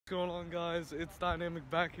going on, guys? It's Dynamic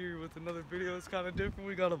back here with another video. It's kind of different.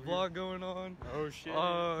 We got a vlog going on. Oh shit.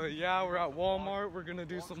 Yeah, we're at Walmart. We're gonna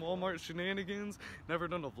do some Walmart shenanigans. Never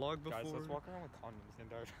done a vlog before. Guys, let's walk around with condoms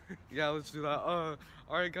and yeah, let's do that.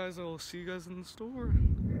 Alright guys, I'll see you guys in the store.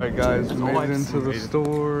 Alright guys, we made it into the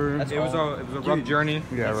store. it was a rough journey.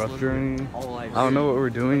 Yeah, rough journey. I don't know what we're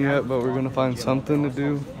doing yet, but we're gonna find something to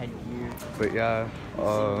do. But yeah,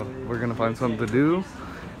 we're gonna find something to do.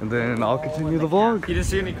 And then I'll continue the vlog. You didn't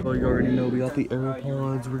see any. Well, you already know we got the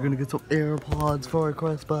AirPods. We're gonna get some AirPods for our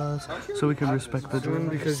quest bus so we can respect the dream.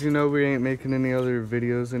 Because you know we ain't making any other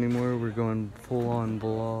videos anymore. We're going full on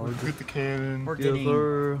vlog. With the Canon. We're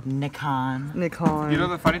getting Nikon. Nikon. You know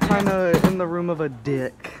the funny thing? Kinda in the room of a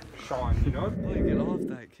dick. Sean, you know? Blake, get off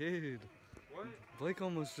that kid. What? Blake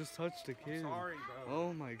almost just touched a kid. Sorry, bro.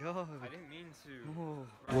 Oh my god. I didn't mean to. Oh.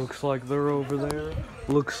 Looks like they're over there.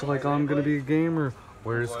 Looks like I'm gonna be a gamer.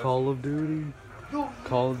 Where's Call of Duty?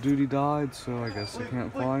 Call of Duty died, so I guess I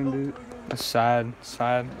can't find it. That's sad.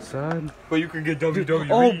 Sad. Sad. But you can get WWE.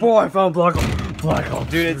 Oh boy, I found Black Ops.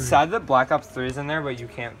 Dude, it's sad that Black Ops 3 is in there, but you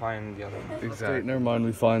can't find the other one. Exactly. Wait, never mind.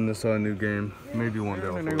 We find this new game. Maybe one day.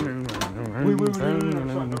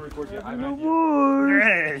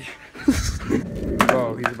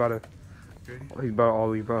 Bro, he's about to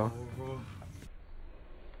ollie, bro.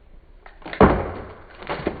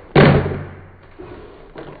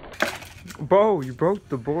 Bro, you broke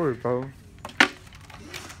the board, bro.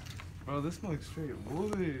 Bro, this looks straight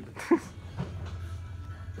wood.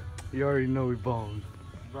 You already know we balled.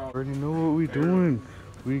 Bro, already know what we doing.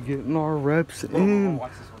 We getting our reps in.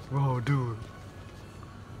 Bro, dude.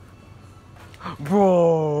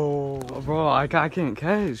 Bro, I can't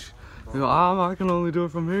catch. You know, I can only do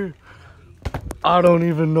it from here. I don't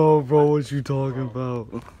even know, bro, what you talking about.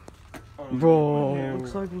 Bro,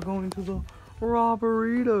 looks like we're going to the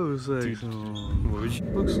Robberito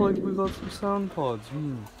section. Looks like we got some sound pods.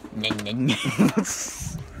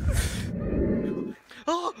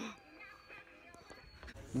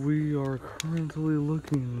 We are currently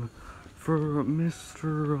looking for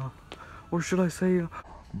Mr. Or should I say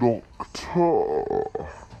Dr.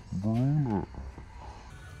 Bruno.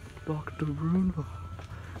 Dr. Bruno.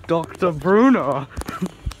 Dr. Bruno.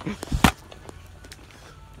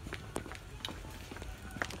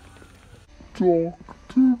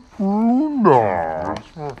 Dr. Bruno.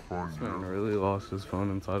 This man really lost his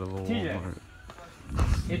phone inside of a Walmart.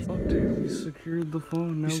 Oh, dude, we secured the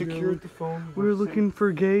phone. Now we secured the phone. We're looking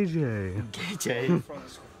for Gay J. Gay J.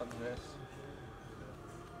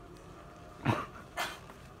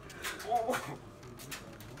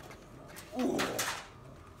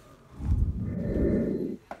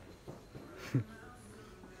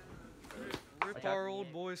 Rip our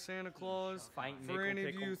old boy Santa Claus. For any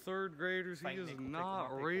of you third graders, he is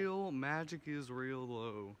not real. Magic is real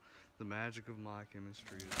though. The magic of my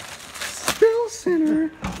chemistry is Spill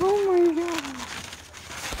Center. Oh my god.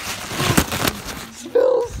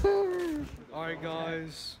 Spill Center. Alright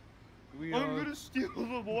guys. I'm gonna steal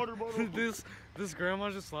the water bottle. this grandma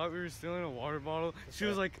just thought we were stealing a water bottle. She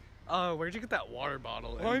was like, where'd you get that water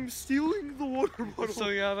bottle? And I'm stealing the water bottle. So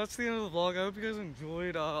yeah, that's the end of the vlog. I hope you guys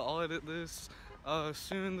enjoyed. I'll edit this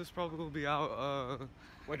soon. This probably will be out.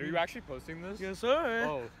 Wait, are you actually posting this? Yes, sir.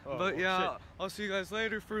 Oh, but yeah, shit. I'll see you guys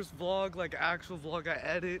later. First vlog, like actual vlog I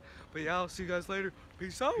edit. But yeah, I'll see you guys later.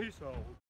 Peace out. Peace out.